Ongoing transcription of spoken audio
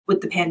with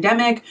the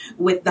pandemic,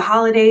 with the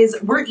holidays.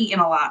 We're eating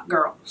a lot,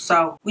 girl.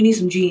 So we need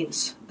some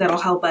jeans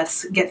that'll help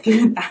us get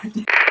through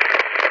that.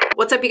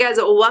 What's up, you guys?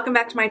 Welcome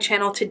back to my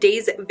channel.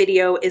 Today's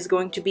video is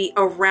going to be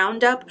a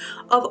roundup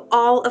of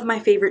all of my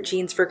favorite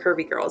jeans for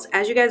curvy girls.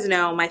 As you guys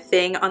know, my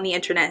thing on the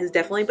internet has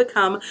definitely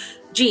become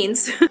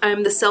jeans.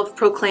 I'm the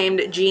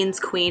self-proclaimed jeans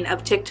queen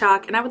of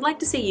TikTok, and I would like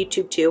to say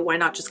YouTube too. Why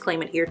not just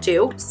claim it here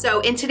too? So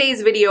in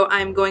today's video,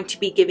 I'm going to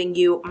be giving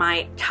you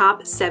my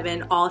top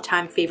 7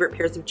 all-time favorite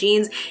pairs of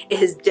jeans. It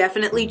has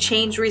definitely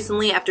changed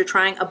recently after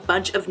trying a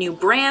bunch of new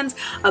brands,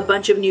 a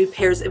bunch of new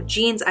pairs of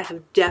jeans. I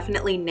have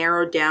definitely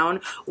narrowed down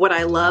what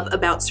I love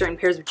about certain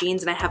pairs of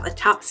jeans, and I have a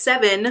top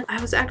 7.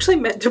 I was actually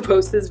meant to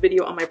post this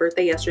video on my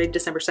birthday yesterday,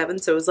 December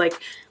 7th, so it was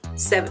like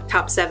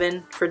top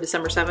 7 for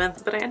December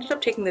 7th, but I ended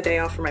up taking the day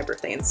off for my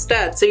birthday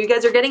instead. So you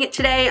guys are getting it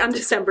today on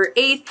December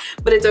 8th,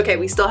 but it's okay.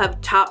 We still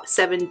have top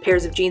 7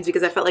 pairs of jeans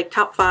because I felt like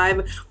top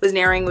 5 was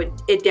narrowing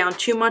it down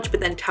too much, but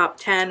then top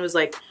 10 was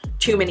like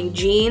too many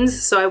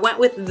jeans. So I went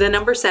with the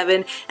number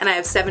 7, and I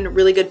have 7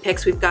 really good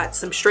picks. We've got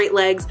some straight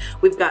legs,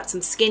 we've got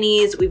some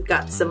skinnies, we've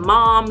got some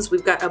moms,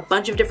 we've got a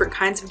bunch of different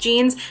kinds of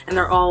jeans, and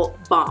they're all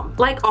bomb.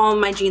 Like all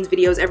my jeans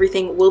videos,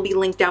 everything will be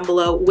linked down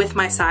below with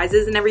my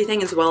sizes and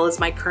everything, as well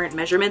as my current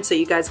measurements, so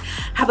you guys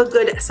have a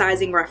good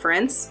sizing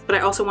reference. But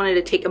I also wanted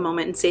to take a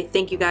moment and say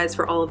thank you guys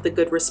for all of the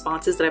good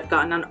responses that I've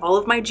gotten on all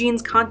of my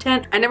jeans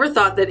content. I never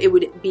thought that it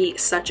would be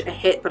such a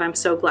hit, but I'm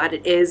so glad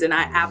it is, and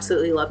I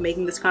absolutely love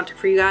making this content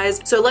for you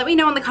guys. So let me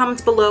know in the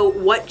comments below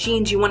what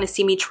jeans you want to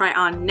see me try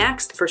on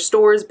next for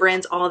stores,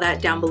 brands, all that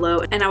down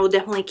below, and I will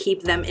definitely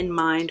keep them in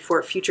mind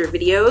for future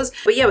videos.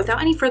 But yeah, without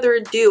any further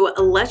ado,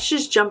 let's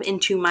just jump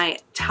into my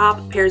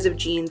top pairs of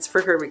jeans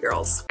for curvy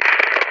girls.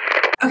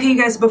 Okay, you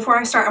guys, before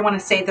I start, I want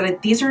to say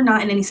that these are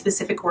not in any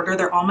specific order.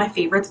 They're all my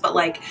favorites, but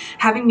like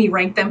having me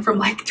rank them from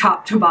like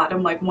top to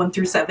bottom, like 1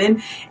 through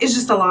 7, is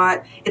just a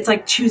lot. It's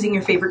like choosing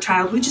your favorite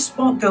child. We just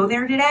won't go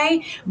there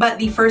today. But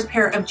the first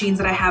pair of jeans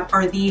that I have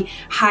are the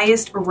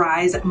highest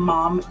rise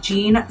mom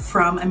jean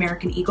from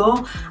American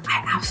Eagle.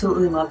 I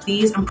absolutely love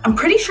these. I'm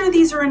pretty sure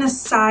these are in a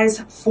size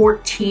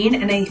 14,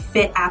 and they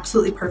fit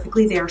absolutely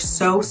perfectly. They are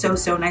so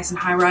nice and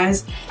high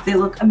rise. They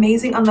look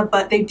amazing on the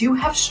butt. They do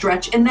have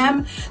stretch in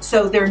them,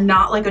 so they're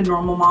not like a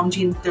normal mom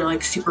jean. They're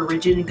like super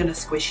rigid and gonna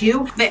squish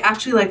you. They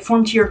actually like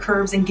form to your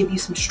curves and give you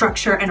some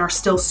structure and are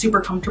still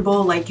super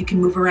comfortable. Like you can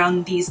move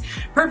around these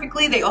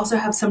perfectly. They also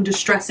have some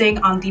distressing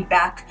on the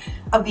back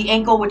of the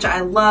ankle, which I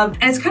love.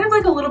 And it's kind of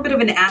like a little bit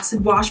of an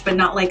acid wash, but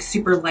not like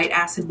super light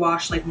acid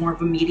wash, like more of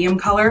a medium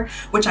color,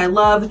 which I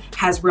love.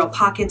 Has real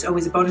pockets,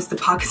 always a bonus. The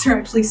pockets are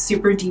actually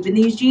super deep in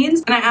these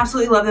jeans, and I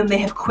absolutely love them. They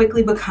have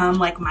quickly become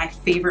like my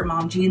favorite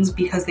mom jeans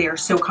because they are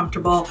so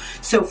comfortable,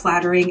 so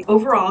flattering.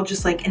 Overall,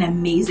 just like an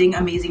amazing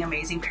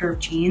pair of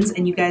jeans,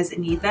 and you guys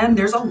need them.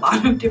 There's a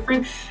lot of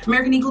different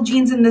American Eagle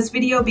jeans in this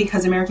video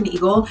because American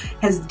Eagle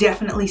has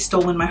definitely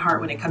stolen my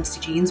heart when it comes to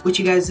jeans, which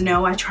you guys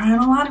know I try on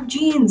a lot of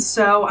jeans,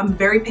 so I'm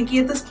very picky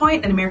at this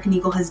point, and American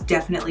Eagle has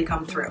definitely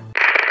come through.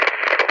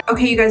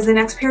 Okay, you guys, the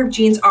next pair of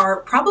jeans are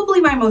probably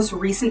my most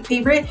recent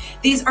favorite.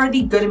 These are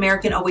the Good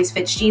American Always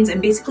Fits jeans,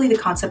 and basically the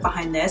concept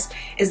behind this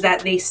is that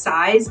they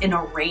size in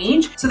a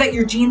range so that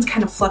your jeans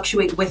kind of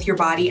fluctuate with your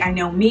body. I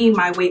know me,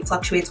 my weight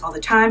fluctuates all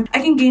the time. I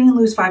can gain and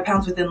lose 5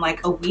 pounds within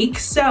like a week.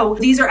 So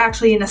these are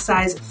actually in a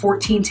size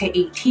 14 to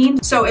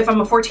 18. So if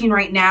I'm a 14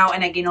 right now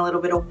and I gain a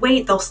little bit of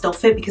weight, they'll still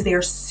fit because they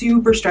are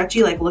super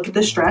stretchy. Like look at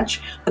the stretch,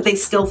 but they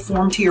still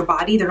form to your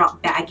body. They're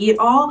not baggy at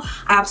all.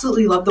 I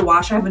absolutely love the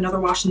wash. I have another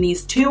wash in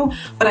these too,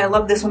 but I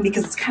love this one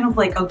because it's kind of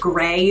like a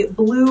gray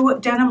blue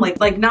denim,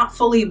 like not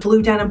fully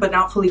blue denim, but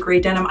not fully gray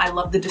denim. I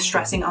love the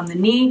distressing on the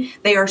knee.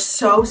 They are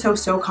so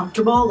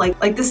comfortable.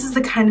 Like this is the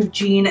kind of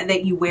jean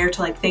that you wear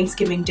to like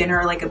Thanksgiving dinner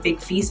or like a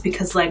big feast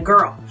because like,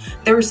 girl,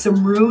 there's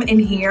some room in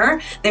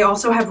here. They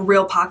also have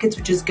real pockets,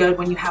 which is good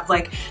when you have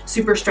like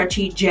super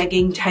stretchy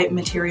jegging type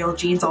material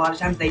jeans. A lot of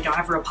times they don't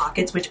have real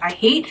pockets, which I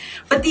hate,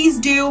 but these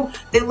do.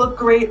 They look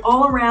great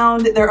all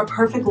around. They're a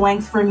perfect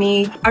length for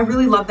me. I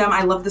really love them.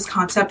 I love this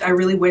concept. I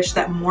really wish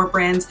that more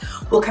brands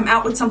will come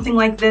out with something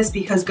like this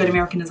because Good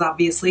American is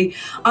obviously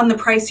on the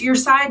pricier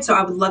side. So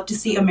I would love to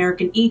see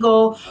American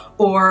Eagle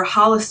or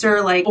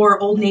Hollister, or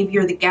Old Navy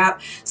or The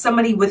Gap,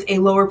 somebody with a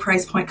lower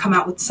price point come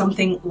out with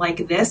something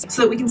like this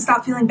so that we can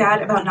stop feeling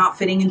bad about not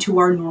fitting into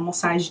our normal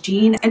size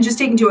jean, and just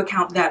take into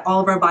account that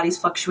all of our bodies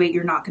fluctuate.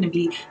 You're not going to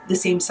be the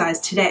same size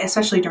today,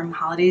 especially during the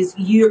holidays.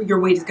 Your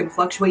weight is going to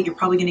fluctuate. You're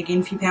probably going to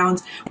gain a few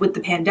pounds with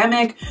the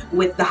pandemic,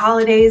 with the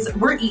holidays.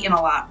 We're eating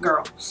a lot,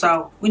 girl.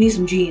 So we need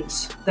some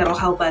jeans that'll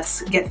help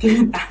us get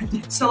through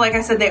that. So like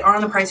I said, they are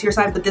on the pricier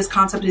side, but this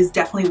concept is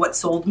definitely what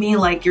sold me.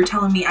 Like you're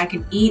telling me I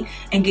can eat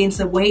and gain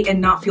some weight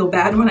and not feel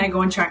bad when I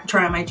go and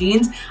try on my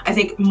jeans. I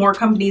think more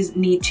companies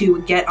need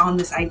to get on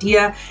this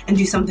idea and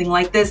do something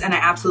like this, and I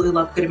absolutely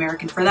love Good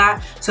American for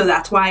that. So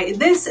that's why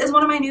this is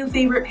one of my new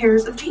favorite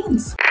pairs of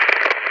jeans.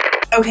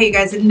 Okay, you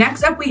guys,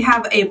 next up we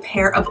have a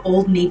pair of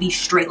Old Navy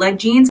straight leg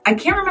jeans. I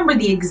can't remember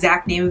the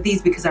exact name of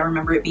these because I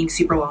remember it being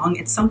super long.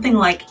 It's something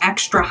like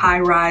extra high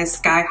rise,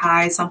 sky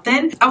high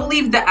something. I will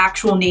leave the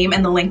actual name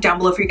and the link down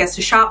below for you guys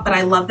to shop, but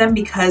I love them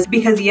because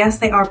yes,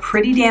 they are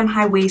pretty damn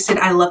high-waisted.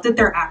 I love that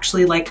they're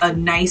actually like a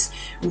nice,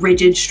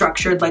 rigid,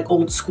 structured, like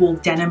old school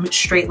denim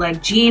straight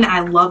leg jean.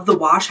 I love the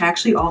wash. I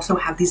actually also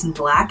have these in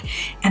black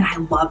and I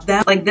love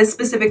them. Like this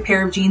specific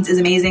pair of jeans is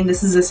amazing.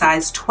 This is a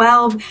size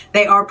 12.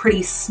 They are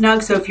pretty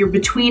snug, so if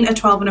you're between a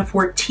 12 and a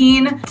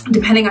 14,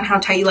 depending on how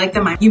tight you like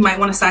them, you might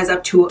want to size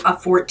up to a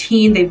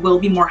 14. They will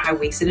be more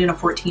high-waisted in a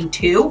 14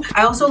 too.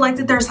 I also like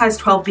that they're size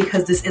 12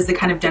 because this is the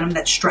kind of denim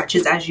that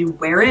stretches as you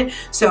wear it,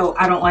 so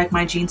I don't like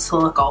my jeans to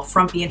look all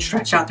frumpy and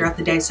stretched out throughout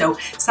the day. So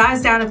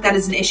size down if that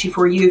is an issue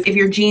for you. If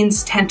your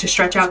jeans tend to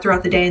stretch out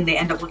throughout the day and they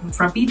end up looking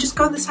frumpy, just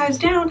go the size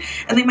down,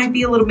 and they might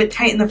be a little bit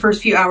tight in the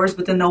first few hours,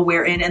 but then they'll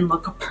wear in and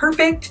look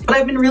perfect. But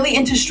I've been really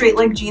into straight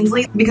leg jeans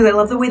lately because I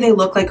love the way they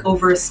look like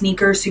over a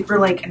sneaker, super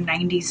like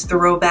 90s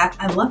throwback.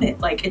 I love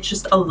it. Like it's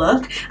just a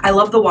look. I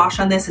love the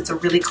wash on this. It's a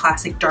really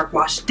classic dark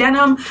wash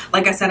denim.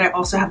 Like I said, I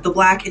also have the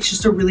black. It's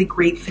just a really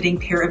great fitting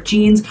pair of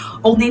jeans.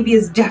 Old Navy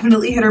is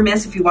definitely hit or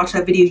miss. If you watch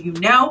that video, you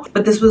know,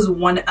 but this was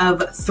one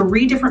of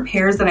 3 different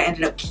pairs that I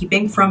ended up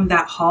keeping from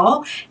that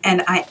haul,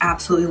 and I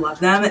absolutely love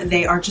them.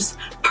 They are just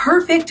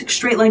perfect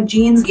straight leg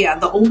jeans. Yeah,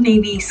 the Old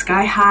Navy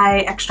sky high,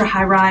 extra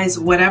high rise,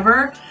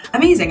 whatever.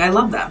 Amazing. I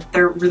love them.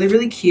 They're really,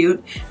 really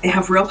cute. They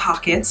have real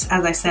pockets.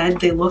 As I said,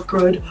 they look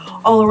good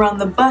all around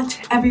the butt,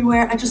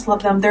 everywhere. I just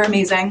love them. They're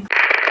amazing.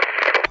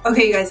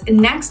 Okay, you guys,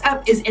 next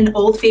up is an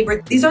old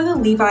favorite. These are the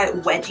Levi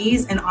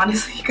wedgies, and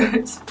honestly, you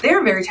guys,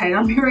 they're very tight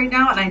on me right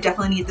now, and I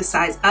definitely need the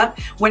size up.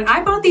 When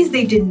I bought these,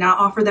 they did not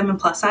offer them in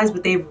plus size,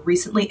 but they've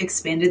recently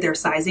expanded their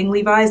sizing,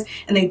 Levi's,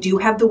 and they do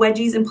have the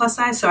wedgies in plus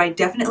size, so I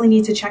definitely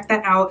need to check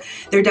that out.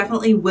 There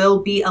definitely will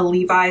be a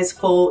Levi's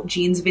full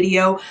jeans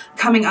video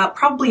coming up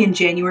probably in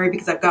January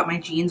because I've got my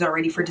jeans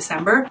already for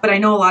December, but I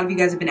know a lot of you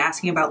guys have been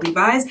asking about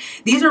Levi's.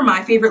 These are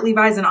my favorite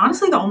Levi's, and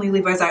honestly, the only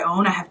Levi's I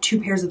own. I have 2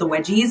 pairs of the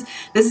wedgies.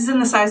 This is in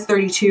the size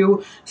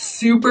 32,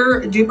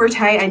 super duper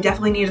tight. I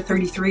definitely need a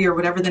 33 or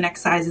whatever the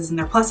next size is in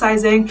their plus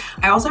sizing.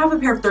 I also have a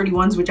pair of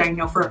 31s, which I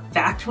know for a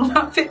fact will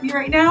not fit me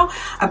right now.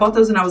 I bought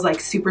those when I was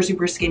like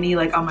super skinny,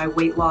 like on my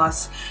weight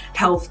loss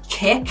health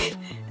kick,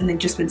 and they've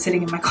just been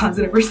sitting in my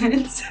closet ever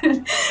since.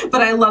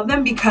 But I love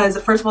them because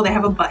first of all, they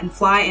have a button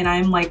fly, and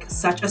I'm like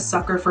such a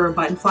sucker for a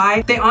button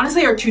fly. They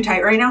honestly are too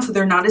tight right now, so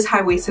they're not as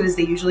high-waisted as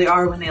they usually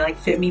are when they like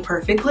fit me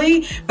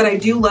perfectly, but I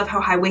do love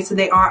how high-waisted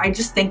they are. I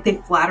just think they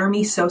flatter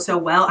me so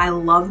well. I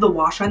love the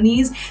wash on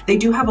these. They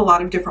do have a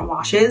lot of different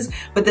washes,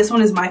 but this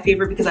one is my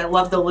favorite because I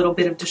love the little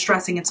bit of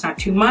distressing. It's not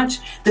too much.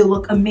 They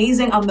look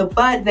amazing on the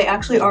butt. They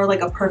actually are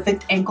like a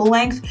perfect ankle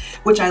length,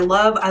 which I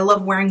love. I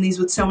love wearing these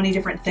with so many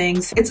different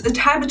things. It's a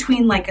tie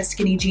between like a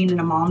skinny jean and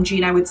a mom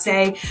jean, I would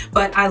say,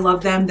 but I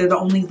love them. They're the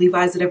only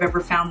Levi's that I've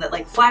ever found that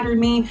like flattered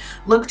me,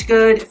 looked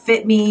good,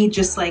 fit me,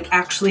 just like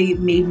actually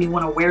made me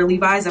want to wear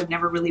Levi's. I've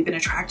never really been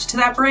attracted to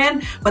that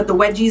brand, but the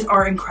wedgies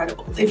are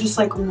incredible. They just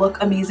like look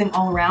amazing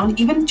all around.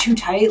 Even too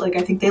tight, like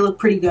I think they look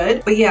pretty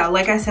good. But yeah,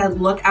 like I said,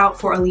 look out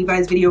for a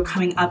Levi's video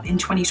coming up in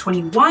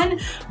 2021,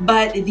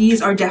 but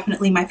these are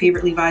definitely my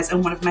favorite Levi's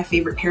and one of my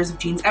favorite pairs of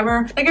jeans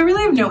ever. Like I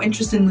really have no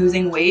interest in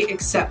losing weight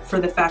except for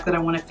the fact that I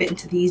want to fit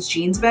into these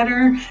jeans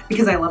better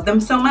because I love them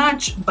so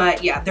much.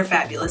 But yeah, they're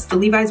fabulous. The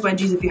Levi's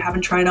wedgies, if you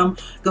haven't tried them,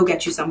 go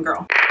get you some,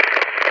 girl.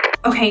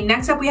 Okay,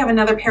 next up we have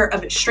another pair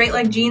of straight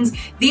leg jeans.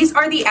 These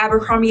are the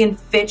Abercrombie &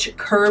 Fitch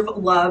Curve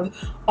Love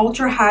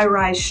Ultra High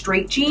Rise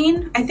Straight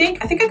Jean. I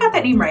think I got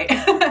that name right.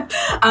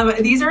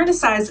 These are in a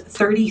size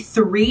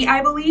 33,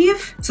 I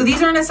believe. So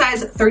these are in a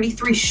size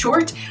 33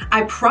 short.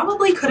 I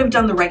probably could have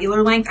done the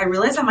regular length. I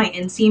realized that my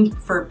inseam,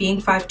 for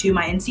being 5'2",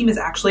 my inseam is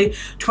actually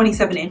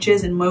 27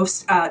 inches, and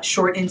most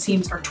short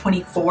inseams are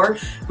 24,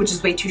 which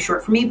is way too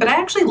short for me. But I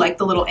actually like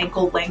the little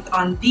ankle length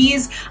on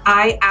these.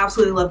 I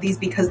absolutely love these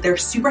because they're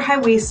super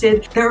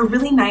high-waisted. They're a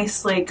really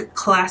nice, like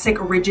classic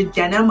rigid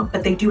denim,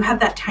 but they do have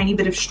that tiny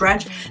bit of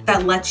stretch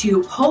that lets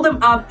you pull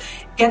them up,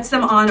 gets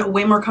them on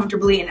way more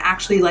comfortably, and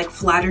actually like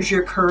flatters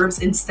your curves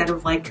instead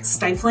of like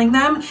stifling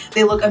them.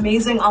 They look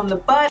amazing on the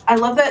butt. I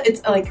love that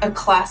it's like a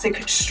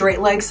classic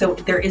straight leg, so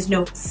there is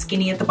no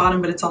skinny at the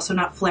bottom, but it's also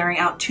not flaring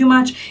out too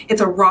much.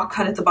 It's a raw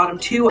cut at the bottom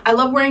too. I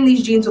love wearing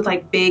these jeans with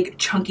like big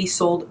chunky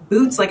soled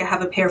boots. Like I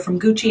have a pair from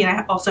Gucci, and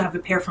I also have a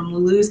pair from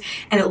Lulu's,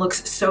 and it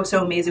looks so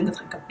amazing with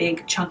like a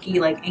big chunky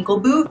like ankle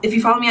boot. If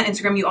you follow me on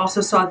Instagram, you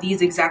also saw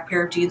these exact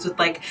pair of jeans with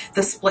like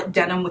the split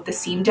denim with the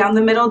seam down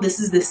the middle. This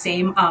is the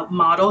same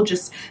model,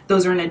 just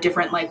those are in a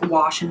different like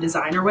wash and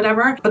design or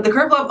whatever. But the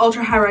Curve Love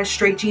Ultra High Rise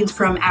Straight Jeans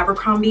from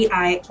Abercrombie,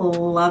 I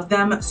love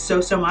them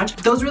so much.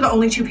 Those were the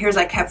only 2 pairs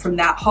I kept from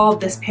that haul,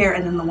 this pair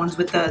and then the ones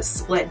with the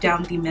split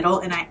down the middle,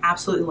 and I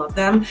absolutely love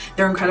them.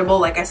 They're incredible.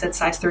 Like I said,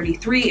 size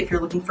 33 if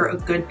you're looking for a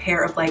good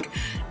pair of like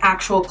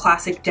actual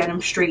classic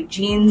denim straight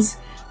jeans.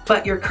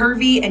 but you're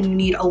curvy and you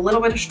need a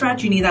little bit of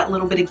stretch, you need that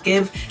little bit of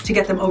give to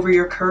get them over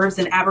your curves,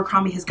 and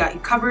Abercrombie has got you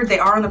covered. They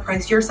are on the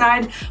pricier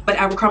side, but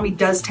Abercrombie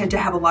does tend to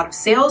have a lot of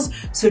sales,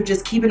 so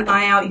just keep an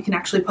eye out. You can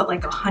actually put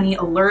like a honey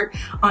alert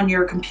on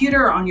your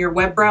computer, on your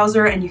web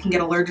browser, and you can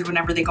get alerted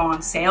whenever they go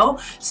on sale.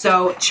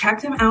 So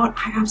check them out.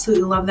 I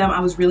absolutely love them. I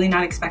was really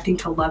not expecting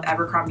to love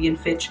Abercrombie and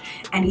Fitch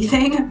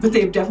anything, but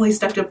they've definitely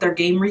stepped up their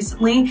game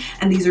recently,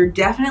 and these are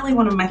definitely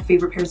one of my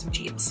favorite pairs of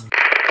jeans.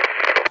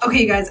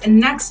 Okay, you guys, and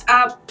next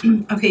up,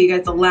 okay, you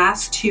guys, the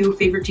last two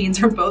favorite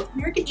jeans are both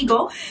American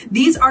Eagle.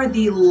 These are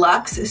the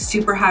Luxe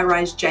Super High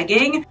Rise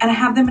Jegging, and I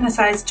have them in a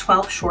size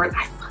 12 short.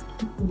 I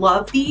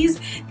love these.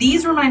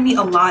 These remind me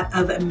a lot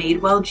of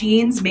Madewell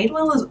jeans.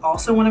 Madewell is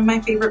also one of my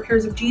favorite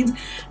pairs of jeans,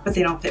 but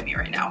they don't fit me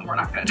right now. We're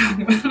not gonna talk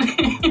about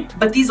it.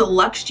 But these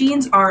Luxe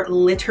jeans are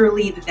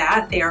literally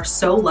that. They are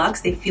so luxe.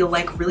 They feel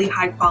like really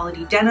high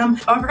quality denim.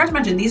 Oh, I forgot to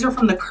mention, these are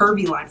from the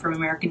Curvy line from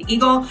American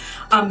Eagle.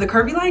 The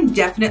Curvy line,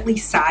 definitely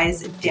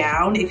size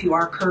down if you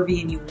are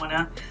curvy and you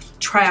wanna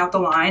try out the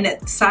line.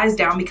 Size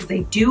down because they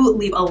do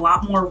leave a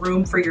lot more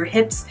room for your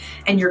hips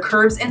and your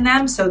curves in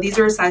them. So these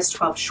are a size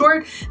 12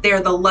 short. They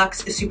are the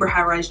Luxe Super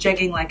High Rise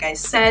Jegging, like I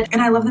said,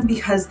 and I love them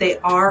because they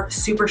are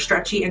super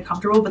stretchy and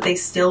comfortable, but they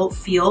still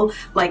feel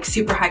like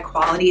super high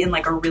quality and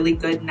like a really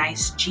good,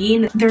 nice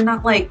jean. They're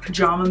not like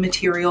pajama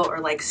material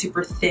or like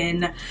super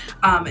thin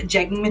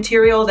jegging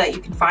material that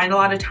you can find a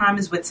lot of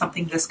times with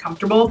something this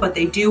comfortable, but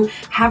they do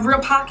have real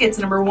pockets,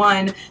 number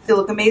one. They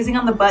look amazing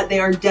on the butt. They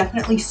are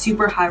definitely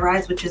super high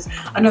rise, which is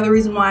another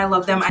reason why I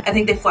love them. I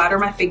think they flatter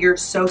my figure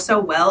so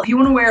well. If you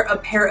want to wear a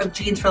pair of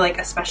jeans for like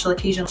a special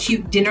occasion,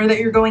 cute dinner that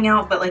you're going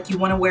out, but like you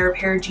want to wear a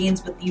pair of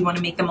jeans but you want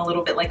to make them a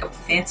little bit like a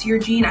fancier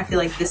jean, I feel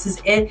like this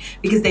is it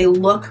because they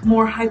look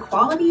more high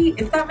quality,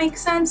 if that makes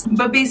sense.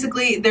 But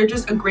basically they're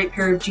just a great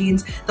pair of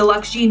jeans. The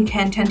Luxe jean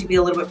can tend to be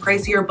a little bit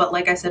pricier, but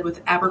like I said,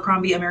 with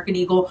Abercrombie, American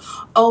Eagle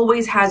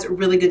always has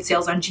really good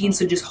sales on jeans,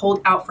 so just hold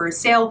out for a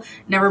sale.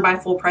 Never buy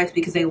full price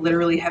because they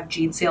literally have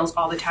jean sales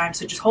all the time,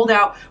 so just hold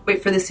out,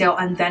 wait for the sale,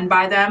 and then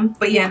buy them.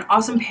 But yeah, an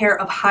awesome pair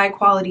of high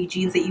quality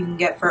jeans that you can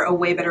get for a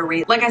way better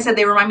rate. Like I said,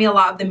 they remind me a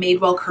lot of the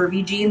Madewell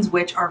curvy jeans,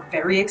 which are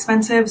very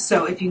expensive.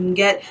 So if you can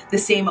get the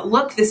same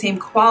look, the same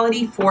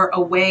quality for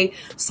a way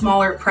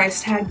smaller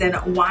price tag, then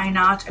why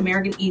not?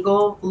 American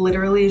Eagle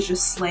literally is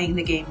just slaying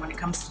the game when it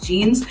comes to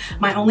jeans.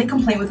 My only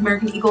complaint with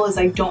American Eagle is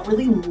I don't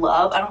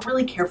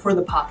really care for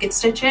the pocket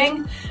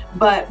stitching,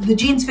 but the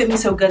jeans fit me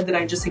so good that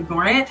I just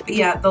ignore it. But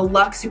yeah, the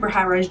Luxe Super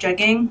High Rise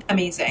Jegging,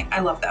 amazing. I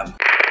love them.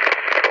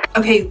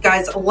 Okay,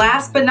 guys,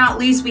 last but not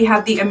least, we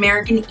have the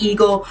American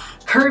Eagle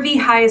Curvy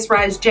Highest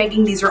Rise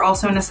Jegging. These are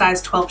also in a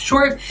size 12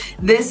 short.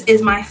 This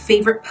is my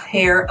favorite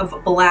pair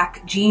of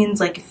black jeans.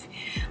 Like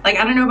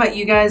I don't know about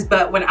you guys,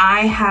 but when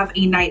I have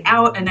a night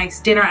out, a nice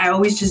dinner, I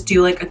always just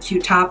do like a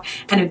cute top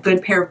and a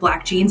good pair of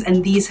black jeans,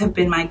 and these have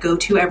been my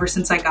go-to ever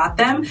since I got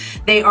them.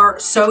 They are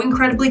so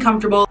incredibly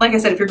comfortable. Like I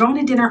said, if you're going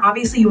to dinner,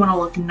 obviously you want to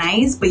look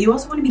nice, but you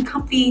also want to be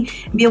comfy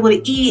and be able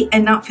to eat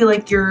and not feel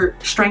like you're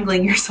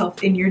strangling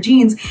yourself in your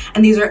jeans,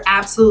 and these are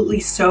absolutely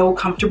so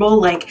comfortable.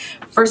 Like,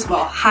 first of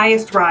all,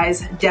 highest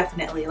rise,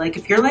 definitely. Like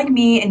if you're like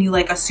me and you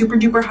like a super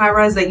duper high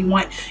rise that you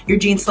want your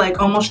jeans to like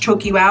almost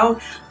choke you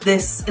out,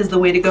 this is the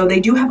way to go. They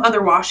do have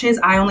other washes.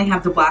 I only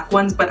have the black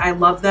ones, but I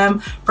love them.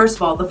 First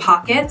of all, the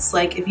pockets,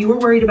 like if you were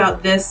worried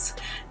about this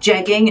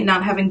jegging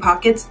not having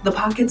pockets, the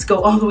pockets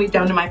go all the way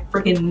down to my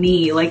freaking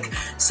knee. Like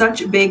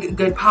such big,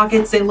 good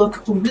pockets. They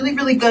look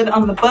really good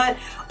on the butt.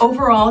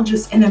 Overall,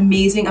 just an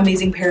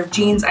amazing pair of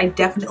jeans. I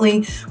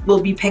definitely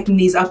will be picking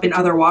these up in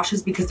other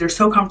washes because they're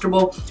so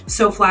comfortable,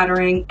 so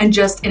flattering, and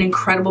just an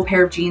incredible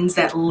pair of jeans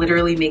that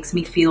literally makes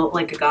me feel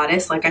like a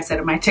goddess, like I said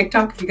in my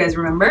TikTok, if you guys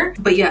remember.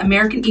 But yeah,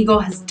 American Eagle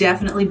has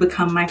definitely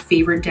become my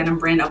favorite denim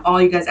brand of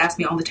all. You guys ask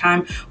me all the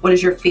time, what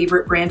is your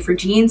favorite brand for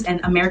jeans? And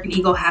American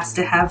Eagle has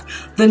to have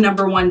the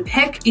 #1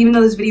 pick. Even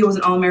though this video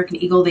wasn't all American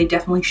Eagle, they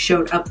definitely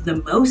showed up the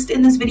most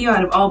in this video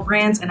out of all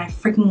brands, and I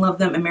freaking love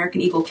them.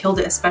 American Eagle killed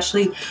it,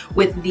 especially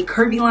with the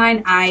Curvy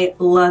line. I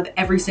love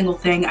every single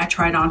thing I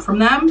tried on from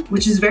them,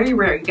 which is very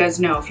rare. You guys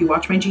know, if you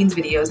watch my jeans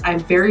videos, I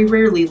very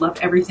rarely love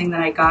everything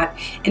that I got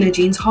in a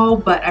jeans haul,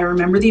 but I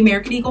remember the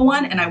American Eagle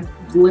one and I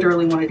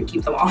literally wanted to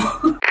keep them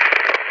all.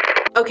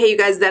 Okay, you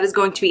guys, that is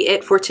going to be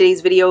it for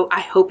today's video. I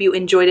hope you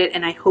enjoyed it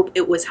and I hope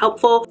it was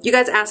helpful. You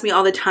guys ask me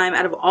all the time,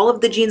 out of all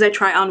of the jeans I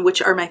try on, which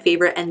are my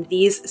favorite, and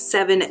these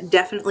 7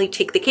 definitely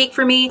take the cake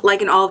for me.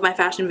 Like in all of my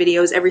fashion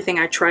videos, everything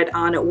I tried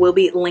on will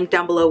be linked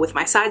down below with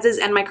my sizes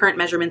and my current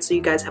measurements, so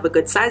you guys have a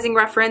good sizing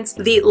reference.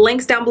 The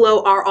links down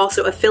below are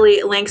also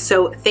affiliate links,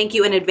 so thank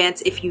you in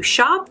advance if you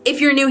shop.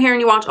 If you're new here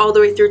and you watch all the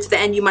way through to the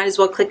end, you might as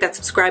well click that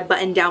subscribe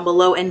button down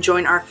below and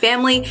join our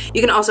family. You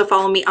can also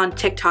follow me on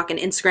TikTok and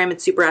Instagram.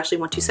 It's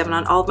SuperAshley127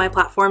 on all of my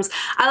platforms.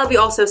 I love you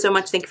all so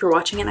much. Thank you for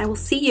watching, and I will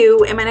see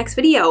you in my next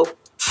video.